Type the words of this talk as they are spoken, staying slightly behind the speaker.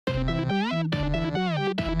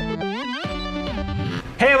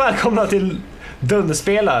Hej och välkomna till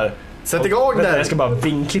DunderSpelar. Sätt igång där. Jag ska bara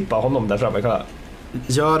vinklippa honom där framme, kolla.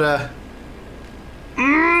 Gör det.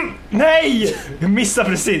 Nej! Jag missade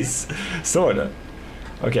precis. Så det.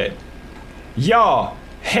 Okej. Ja,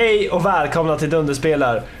 hej och välkomna till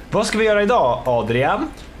DunderSpelar. Vad ska vi göra idag, Adrian?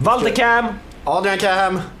 Walter Cam. Adrian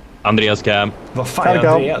Cam. Andreas Cam. Vad fan är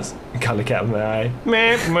Andreas? Kalle Cam, nej.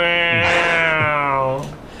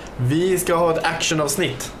 Vi ska ha ett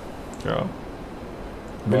actionavsnitt. Ja.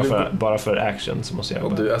 Bara för action så måste jag.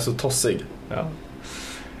 Och du är så tossig. Ja.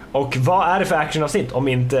 Och vad är det för actionavsnitt om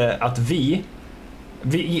inte att vi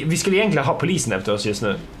skulle egentligen ha polisen efter oss just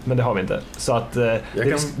nu, men det har vi inte. Så att det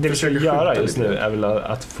vi ska göra just nu är väl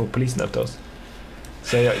att få polisen efter oss.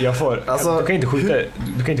 Så jag får alltså, du kan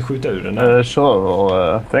inte skjuta ur den här. Kör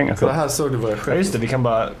och fängelse. Så här såg du vad jag själv. Ja, just det,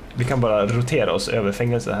 vi kan bara rotera oss över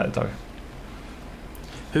fängelse här ett tag.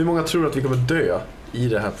 Hur många tror att vi kommer dö i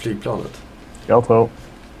det här flygplanet? Jag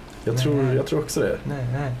tror också det.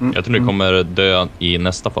 Nej. Jag tror ni kommer dö i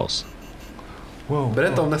nästa fas. Wow.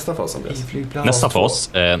 Berätta om nästa fas, Andreas. Nästa fas,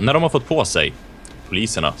 när de har fått på sig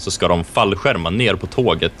poliserna så ska de fallskärma ner på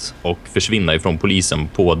tåget och försvinna ifrån polisen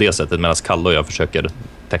på det sättet medan Kalle och jag försöker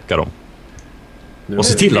täcka dem. Och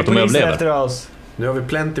se till att de överlever. Nu har vi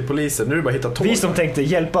plenty poliser, nu är det bara att hitta tåg. Vi som tänkte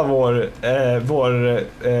hjälpa vår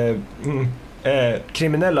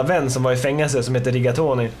kriminella vän som var i fängelse som heter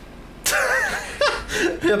Rigatoni.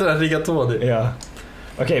 Heter det Rigatoni? Ja.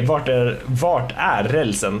 Okej, vart är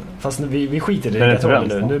rälsen? Fast vi skiter i Rigatoni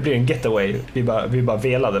nu. Nu blir det en getaway. Vi bara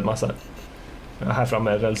velade massa. Ja, här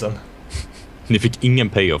framme är rälsen. Ni fick ingen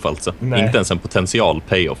payoff alltså. Nej. Inte ens en potential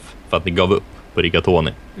payoff för att ni gav upp på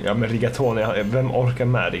Rigatoni. Ja, men Rigatoni, vem orkar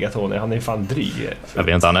med Rigatoni? Han är fan dryg. Jag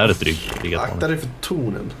vet inte, han är ett dryg Rigatoni. Akta dig för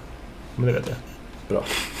tonen. Men det vet jag. Bra.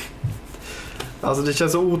 Alltså det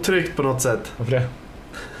känns så otryggt på något sätt. Varför det?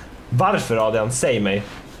 Varför, Adrian? Säg mig.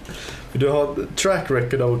 Du har track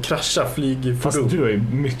record av att krascha flygfordon. Fast du är ju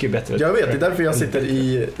mycket bättre. Jag vet, det är därför jag sitter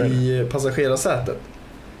i passagerarsätet.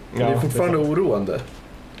 Ja, det är fortfarande oroande.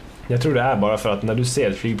 Jag tror det är bara för att när du ser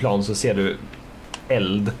ett flygplan så ser du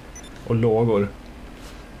eld och lågor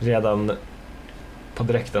redan på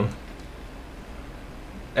direkten.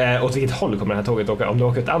 Åt vilket håll kommer det här tåget åka? Om du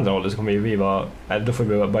åker åt andra hållet så kommer vi vara... då får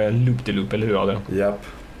vi bara en loop-de-loop, eller hur, Adrian? Japp.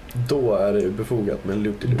 Då är det befogat med en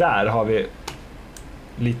loop-de-loop. Där har vi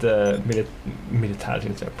lite militär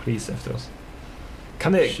polis efter oss.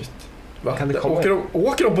 Kan det... Shit. Kan det komma...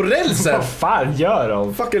 åker de på rälsen? Vad fan gör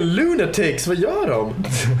de? Fucking lunatics, vad gör de?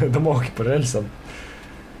 De åker på rälsen.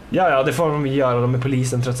 Ja, det får de göra, de är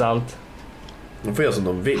polisen trots allt. De får göra som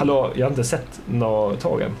de vill. Hallå, jag har inte sett några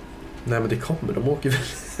tågen. Nej, men det kommer, de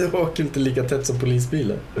åker inte lika tätt som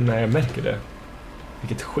polisbilar. Nej, jag märker det.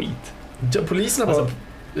 Vilket skit. Ja, poliserna bara,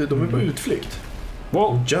 de är på utflykt.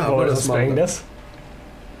 Wow, jävlar, det sprängdes.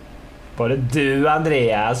 Var det du,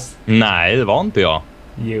 Andreas? Nej, det var inte jag.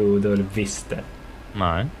 Jo, det visste.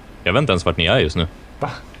 Nej, jag vet inte ens vart ni är just nu. Va?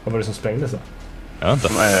 Vad var det som sprängdes då? Jag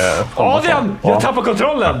vet inte. Adrian! Jag tappar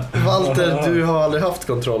kontrollen! Walter, du har aldrig haft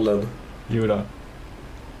kontrollen. Juda.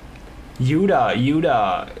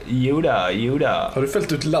 Har du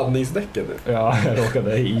fällt ut landningsdäcken nu? Ja, jag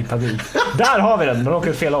råkade i panik. Där har vi den, den åker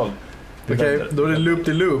åt fel håll. Okej, då är det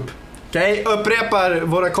loop-de-loop. Okej, upprepar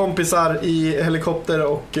våra kompisar i helikopter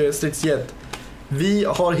och stridsjet. Vi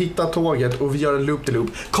har hittat tåget och vi gör en loop-de-loop.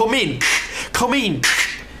 Kom in!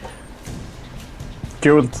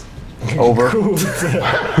 Coolt. Over.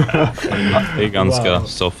 Det är ganska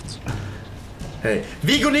soft. Hej.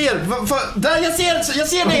 Vi går ner. Där, jag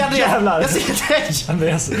ser dig, Andreas. Jag ser dig.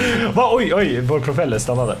 Andreas. Oj, vår propeller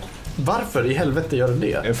stannade. Varför i helvete gör den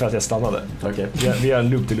det? För att jag stannade. Okej. Vi gör en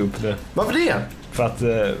loop-de-loop nu. Varför det? För att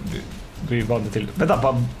vi var inte till. Vänta,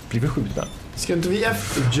 bara blir vi skjutna? Ska inte vi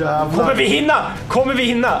efter? Jävlar. Kommer vi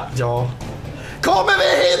hinna? Ja. Kommer vi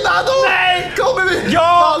hinna då? Nej! Kommer vi?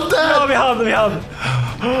 Ja! Walter! Ja, vi hann.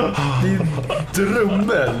 Din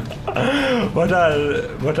drummel. Vart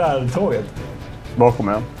är tåget? Bakom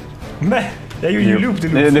igen. Men jag gjorde ju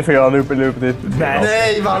loop-de-loop. Ni får göra loop dit.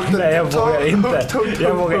 Nej, Walter. Nej, jag vågar inte.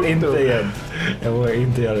 Jag vågar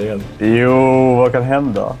inte göra det igen. Jo, vad kan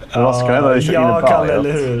hända? Vad ska hända när du kör in i berget? Kan,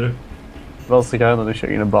 eller hur? Vad ska hända när du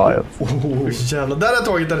kör in i berget? Jävlar, där är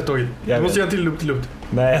tåget. Vi måste göra en till loop-de-loop.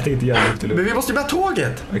 Nej, jag tänkte inte göra loop-de-loop. Men vi måste ju med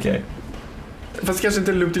tåget. Okej. Fast kanske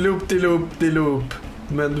inte loop-de-loop.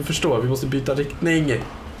 Men du förstår, vi måste byta riktning.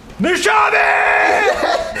 Nu kör vi!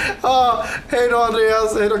 Hej då,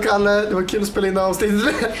 Andreas, hej då, Kalle. Det var kul att spela in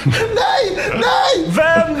avsnittet. Nej!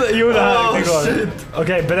 Vem gjorde det här? Shit.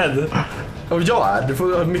 Okej, beredd. Och du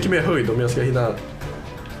får ha mycket mer höjd om jag ska hinna.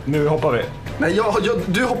 Nu hoppar vi. Nej,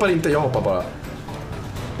 du hoppar inte, jag hoppar bara.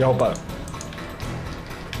 Jag hoppar.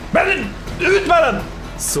 Men ut med den!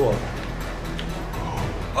 Så.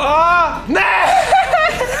 Nej! Nej!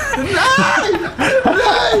 Nej!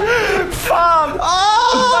 Fan!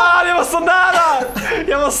 Fan, jag var så nära!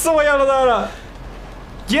 Jag var så jävla nära!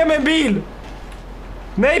 Ge mig en bil!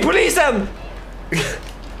 Nej, polisen!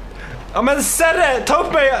 Ja men Serre, ta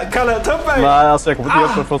upp mig, Kalle, ta upp mig! Nej, alltså jag kommer inte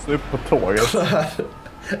hjälpa först upp på tåget.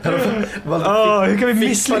 Hur kan vi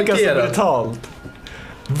misslyckas så brutalt?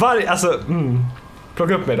 Alltså,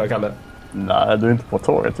 plocka upp mig då, Kalle. Nej, du är inte på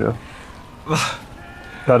tåget ju. Va?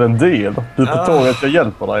 Jag hade en deal. Du är på tåget, jag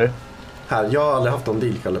hjälper dig. Här, jag har aldrig haft någon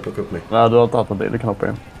deal, Kalle, plocka upp mig. Nej, du har inte haft någon deal, du kan hoppa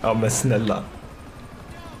in. Ja men snälla.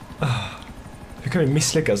 Hur kan vi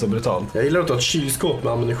misslyckas så brutalt? Jag gillar att ha ett kylskåp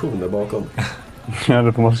med ammunition där bakom. Ja,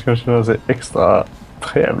 det får man ska känna sig extra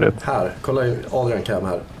trevligt. Här, kolla Adrian Cam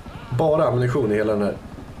här. Bara ammunition i hela den här.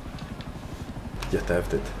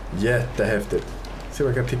 Jättehäftigt. Jättehäftigt. Se om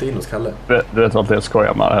jag kan titta in hos Kalle. Du vet alltid jag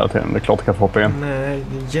skojar med det hela tiden. Det är klart jag kan få hoppa in. Nej,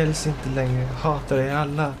 det gälls inte längre. Jag hatar er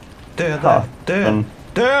alla. Döda, Ja, dö,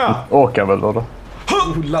 dö! Åka väl då.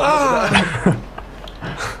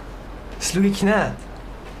 Slog i knät.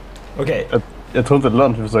 Okej. Jag tror inte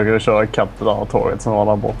Lunch försöker köra ikapp det där tåget som var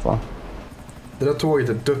där borta. Det där tåget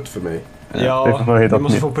är dött för mig. Ja, vi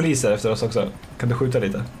måste få poliser efter oss också. Kan du skjuta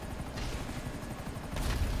lite?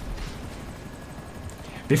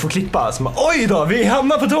 Vi får klippa som oj då, vi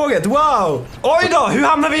hamnar på tåget, wow! Oj då, hur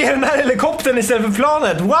hamnar vi i den här helikoptern istället för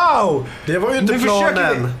planet, wow! Det var ju inte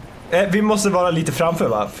planen. Vi måste vara lite framför,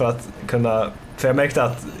 va? För att kunna, för jag märkte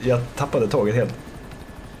att jag tappade tåget helt.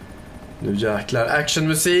 Nu jäklar,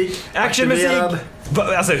 actionmusik. Actionmusik!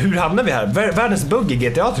 Alltså hur hamnar vi här? Världens bugg i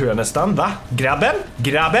GTA tror jag nästan, va?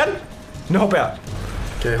 Grabben! Nu hoppar jag.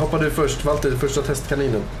 Okej, hoppa du först, Walter, första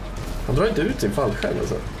testkaninen. Han drar inte ut sin fallskärm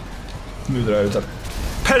alltså. Nu drar jag ut den.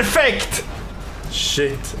 Perfekt!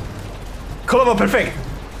 Shit. Kolla vad perfekt!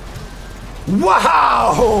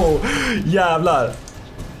 Wow! Jävlar!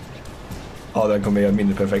 Ja, den kommer göra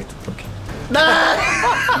mindre perfekt. Okay. Nej!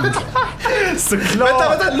 Såklart!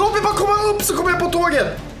 Vänta, låt mig bara komma upp så kommer jag på tåget!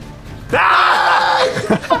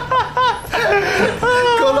 Nej!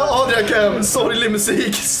 Kolla Adrian Cam, sorglig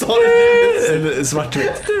musik, sorglig musik.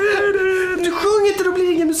 Svartvitt. Du sjunger inte, då blir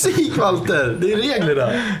det ingen musik, Walter. Det är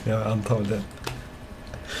reglerna. Ja, antagligen.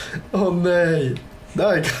 Åh nej.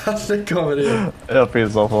 Där Kalle kommer in. Jag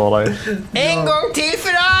pissar för dig. En gång till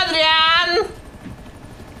för Adrian!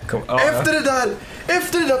 Kom, Efter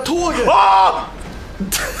det där tåget!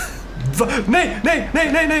 Nej!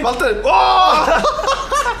 Walter!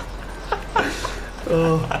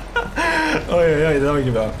 Oj, det var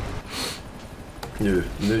inte bra. Nu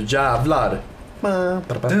jävlar. Ja,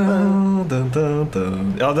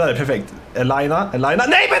 det är perfekt. Elina. Nej,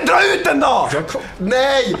 men dra ut den då!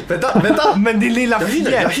 Nej! Vänta! Men din lilla jag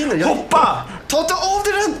hinner. Hoppa! Ta inte av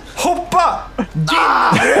dig den! Hoppa!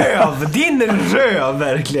 Din röv,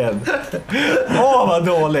 verkligen. Vad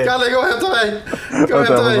dåligt. Kalle, gå och hämta mig.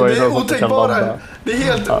 Det är otänkbara. Det är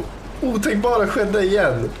helt otänkbara skedde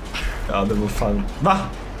igen. Ja, det var fan. Va?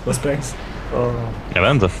 Vad sprängs? Jag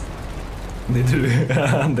vet inte. Det är du,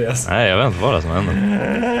 Andreas. Nej, jag vet inte vad det är som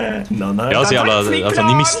händer. Jag är så jävla, alltså,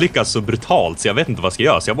 ni misslyckas så brutalt så jag vet inte vad jag ska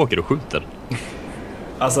göra, så jag åker och skjuter.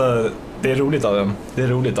 Alltså, det är roligt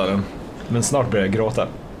av dem. Men snart börjar jag gråta.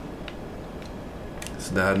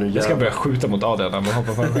 Så det här nu jag ska börja skjuta mot Adrian när man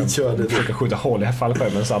hoppar fallskärm. Jag försöker skjuta hål i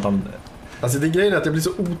fallskärmen så att han... Alltså det är grejen att jag blir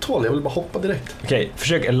så otålig, jag vill bara hoppa direkt. Okej,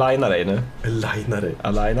 försök elina dig nu.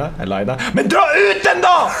 Elina. Men dra ut den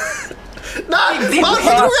då! Nej,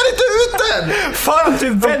 varför drog jag inte ut den? Fan, du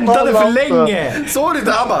väntade för länge. Såg du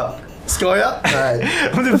inte? Han bara, ska jag? Nej.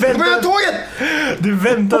 Du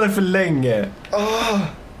väntade för länge.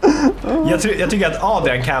 Jag tycker att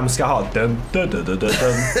Adrian Cam ska ha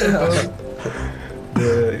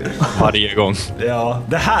varje gång. Ja,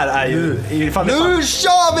 det här är ju nu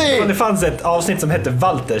kör vi! Om det fanns ett avsnitt som hette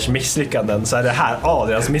Walters misslyckanden så är det här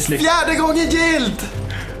Adrians misslyckanden. Fjärde gången gilt!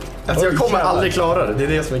 Alltså jag kommer aldrig klara det, det är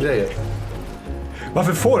det som är grejen.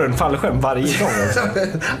 Varför får du en fallskärm varje gång?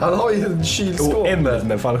 Han har ju en kylskåp. Oändligt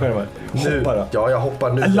med fallskärmar. Hoppa då. Ja, jag hoppar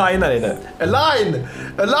nu. Elina dig nu. Align!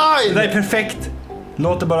 Det är perfekt.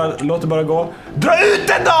 Låt det bara gå. Dra ut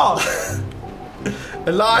den då!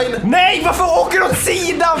 Align! Nej, varför åker du åt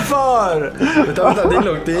sidan för? Vänta, det är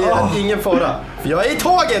lugnt. Det är ingen fara. För jag är i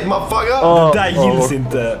tåget, motherfucker! Det där gills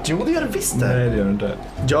inte. Jo, det gör det visst det. Nej, det gör det inte.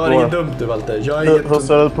 Gör inget dumt du, Walter. Hur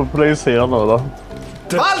ser det ut på polissidan nu då?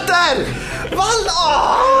 Walter!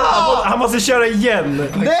 Han måste köra igen.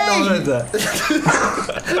 Nej!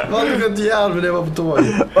 Walter kan inte göra med det var på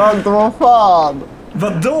tåget. Walter, vad fan?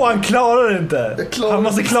 Vadå? Han klarar det inte. Han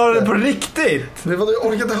måste klara det på riktigt. Men vadå, jag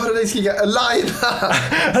orkar inte höra dig skrika Laina!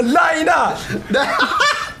 Laina!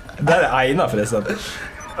 Det här är Aina förresten.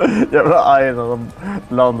 Jävla Aina, de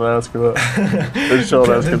landade jag skulle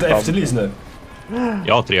köra. Det är inte efterlys nu.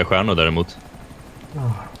 Jag har 3 stjärnor däremot.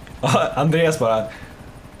 Andreas bara...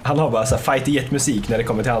 Han har bara så här fighter jet-musik när det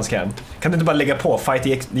kommer till hans cam. Kan du inte bara lägga på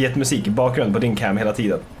fighter jet-musik i bakgrund på din cam hela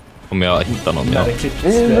tiden? Om jag hittar någon, ja.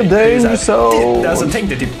 Alltså tänk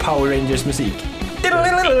dig typ Power Rangers-musik.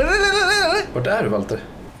 Vart är du, Walter?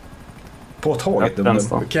 På tåget.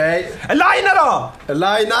 Okej. Elina då!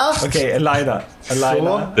 Elina! Okej, Elina.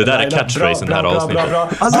 Det där är catchphrasen i det här avsnittet.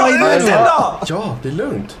 Dra ut den då! Ja, det är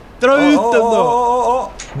lugnt. Dra ut den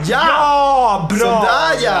då! Ja! Bra!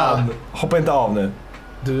 Sådär ja! Hoppa inte av nu.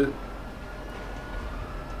 Du...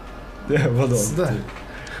 Vadå? Sådär.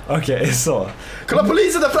 Okej, så. Kolla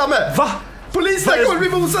polisen där framme! Va? Polisen kommer bli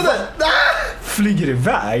mosade! Flyger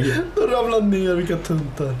iväg? De ramlar ner, vilka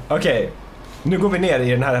tuntar. Okej, nu går vi ner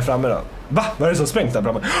i den här framme då. Va? Vad är det som sprängt där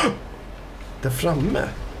framme? Där framme?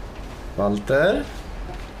 Walter?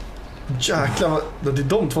 Jäklar, det är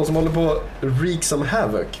de två som håller på att wreak some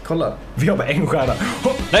havoc. Kolla. Vi har bara en stjärna.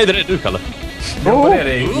 Nej, det är du, Kalle. Vi hoppar ner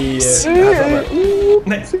i här framme.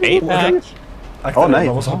 Nej. Akta dig,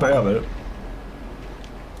 man måste hoppa över.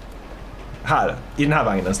 Här, i den här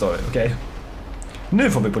vagnen står vi, okej?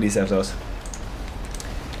 Nu får vi polis efter oss.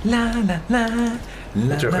 La la la.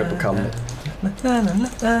 Jag tror jag sker på Kalle.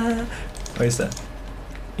 Ja, just det.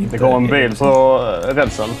 Det går en bil på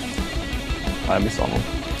rälsen. Nej, jag missade honom.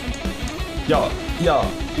 Ja.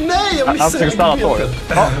 Nej, jag missade. Han ska stanna tåget.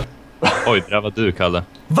 Oj, det var du, Kalle.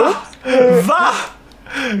 Va?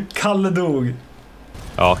 Kalle dog.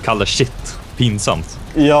 Ja, Kalle, shit. Pinsamt.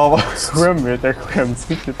 Ja, vad skämmigt. Jag skäms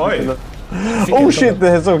riktigt. Oj. Oh shit, det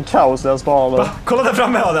är sån kaos jag sparar. Kolla där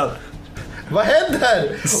framme, Adam. Vad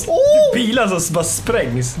händer? Bilar som bara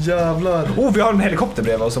sprängs. Jävlar. Vi har en helikopter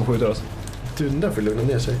bredvid oss som skjuter oss. Dundar för att lugna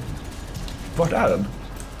ner sig. Vart är den?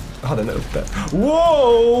 Ja, den är uppe.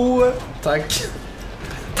 Wow! Tack.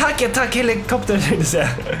 Tack helikopter.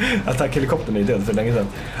 Tack helikoptern är död för länge sedan.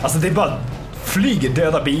 Alltså det är bara flyger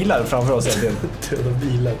döda bilar framför oss. Döda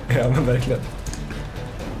bilar. Ja, men verkligen.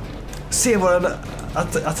 Se våran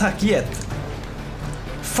attackjet.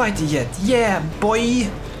 Fighter jet. Yeah, boy.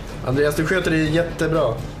 Andreas, du sköter dig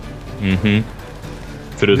jättebra. Mhm.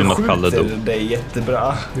 Förutom att Kalle dog. Du skjuter dig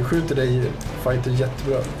jättebra. Du skjuter dig fighter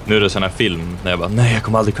jättebra. Nu är det sån här film när jag bara, nej, jag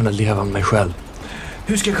kommer aldrig kunna leva med mig själv.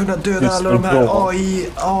 Hur ska jag kunna döda alla de här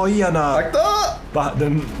AI-arna? Akta! Va?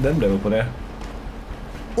 Den blev upp på det.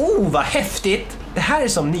 Vad häftigt! Det här är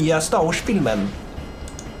som nya Star Wars-filmen.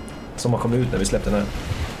 Som har kommit ut när vi släppte den här.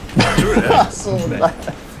 Tror du det? Alltså, nej.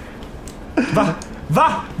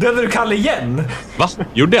 Va? Dödade du Kalle igen? Va?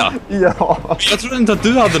 Gjorde jag? Ja. Jag trodde inte att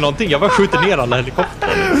du hade någonting. Jag bara skjuter ner alla helikoptrar.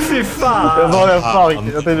 Fy fan! Det var en fark.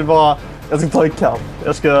 Jag tänkte bara, jag ska ta i kamp.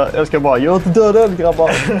 Jag ska bara, jag är inte död än,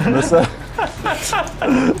 grabbar. Men så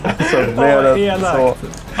blev det så.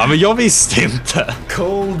 Ja, men jag visste inte.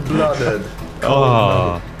 Cold-blooded.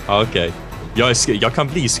 Okej. Jag kan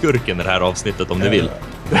bli skurken i det här avsnittet om ni vill.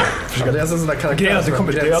 Försöka läsa en sån där karaktär. Grejen är att du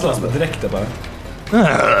kommer döda oss direkt bara.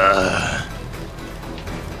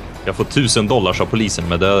 Jag får $1000 av polisen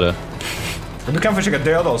med dödare. Du kan försöka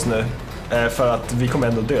döda oss nu. För att vi kommer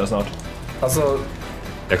ändå dö snart. Alltså...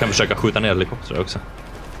 Jag kan försöka skjuta ner helikoptrar också.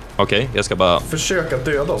 Okej, jag ska bara... Försöka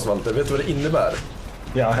döda oss, Walter. Vet du vad det innebär?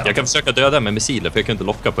 Ja. Jag kan försöka döda med missiler, för jag kan inte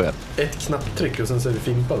locka på er. Ett knapptryck och sen så är vi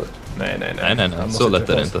fimpade. Nej. Så lätt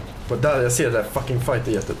är det inte. Och där, jag ser det där fucking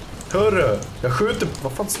fighter-jättet. Hörru! Jag skjuter...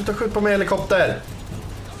 Vad fan, sluta skjuta på mig, helikopter!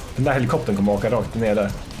 Den där helikoptern kommer åka rakt ner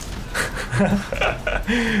där.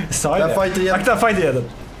 Sa jag det? Akta fighter-jätten!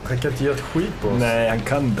 Han kan inte göra ett skit på oss. Nej, han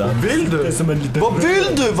kan inte. Vad vill du? Som en liten Vad vill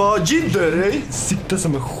du? Vad gider dig? Sitta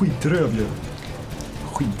som en skitröv ju.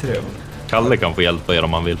 Skitröv. Kalle kan få hjälpa er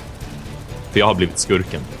om han vill. För jag har blivit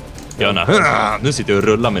skurken. Nu sitter jag och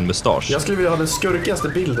rullar min mustasch. Jag skulle vilja ha den skurkigaste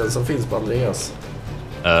bilden som finns på Andreas.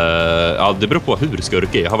 Ja, det beror på hur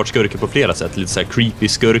skurkig. Jag har varit skurkig på flera sätt. Lite så här creepy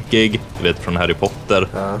skurkig. Du vet, från Harry Potter.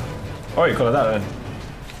 Ja. Oj, kolla där.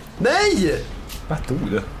 Nej! Vad tog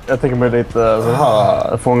du? Jag tänker mig lite så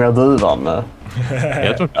här fånga duvan.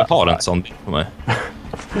 Jag tror inte jag har en sån bild på mig.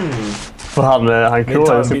 För han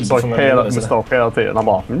klår sin sak mustasch hela tiden. Han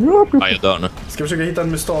bara... Ja, jag dör nu. Ska vi försöka hitta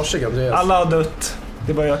en mustaschig, Andreas? Alla har dött.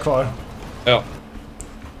 Det är bara jag kvar. Ja.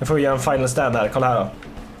 Jag får göra en final stand här. Kolla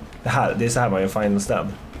här då. Det är så här man gör en final stand.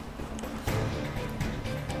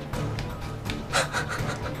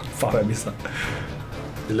 Fan, jag missade.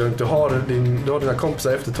 Det är lugnt, du har dina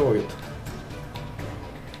kompisar efter tåget.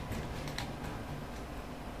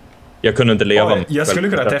 Jag kunde inte leva med jag skulle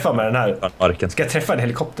kunna träffa med den här. Marken. Ska jag träffa en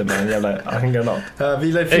helikopter med en jävla handgranat?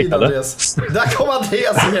 Vila i frid, Andreas. Där kom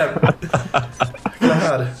Andreas igen. Det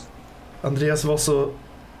här. Andreas var så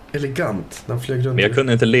elegant när han flög runt. Men jag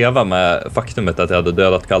kunde inte leva med faktumet att jag hade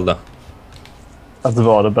dödat Kalle. Att det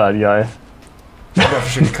var det bad guy. Jag bara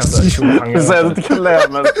försöker kasta tjohangranater. Du säger att du inte kan leva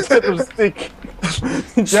med det. Stick.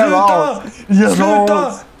 Sluta!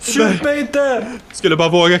 Sluta! Skjut mig inte! Skulle bara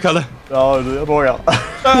våga, Kalle. Ja, jag vågar.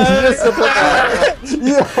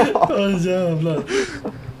 Jävlar.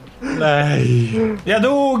 Nej. Jag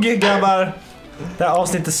dog, grabbar. Det här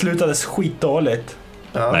avsnittet slutades skitdåligt.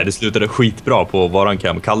 Ja. Nej, det slutade skitbra på våran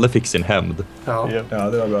cam. Kalle fick sin hämnd. Ja. Ja,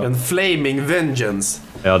 det var bra. En flaming vengeance.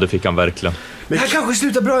 Ja, det fick han verkligen. Det här kanske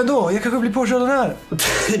slutar bra ändå. Jag kanske blir påkörd av den här.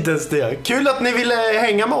 Inte ens det. Kul att ni ville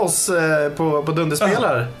hänga med oss på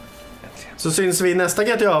DunderSpelar. Så syns vi i nästa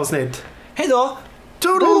GTA-avsnitt. Hej då!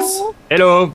 Toodles! Hejdå!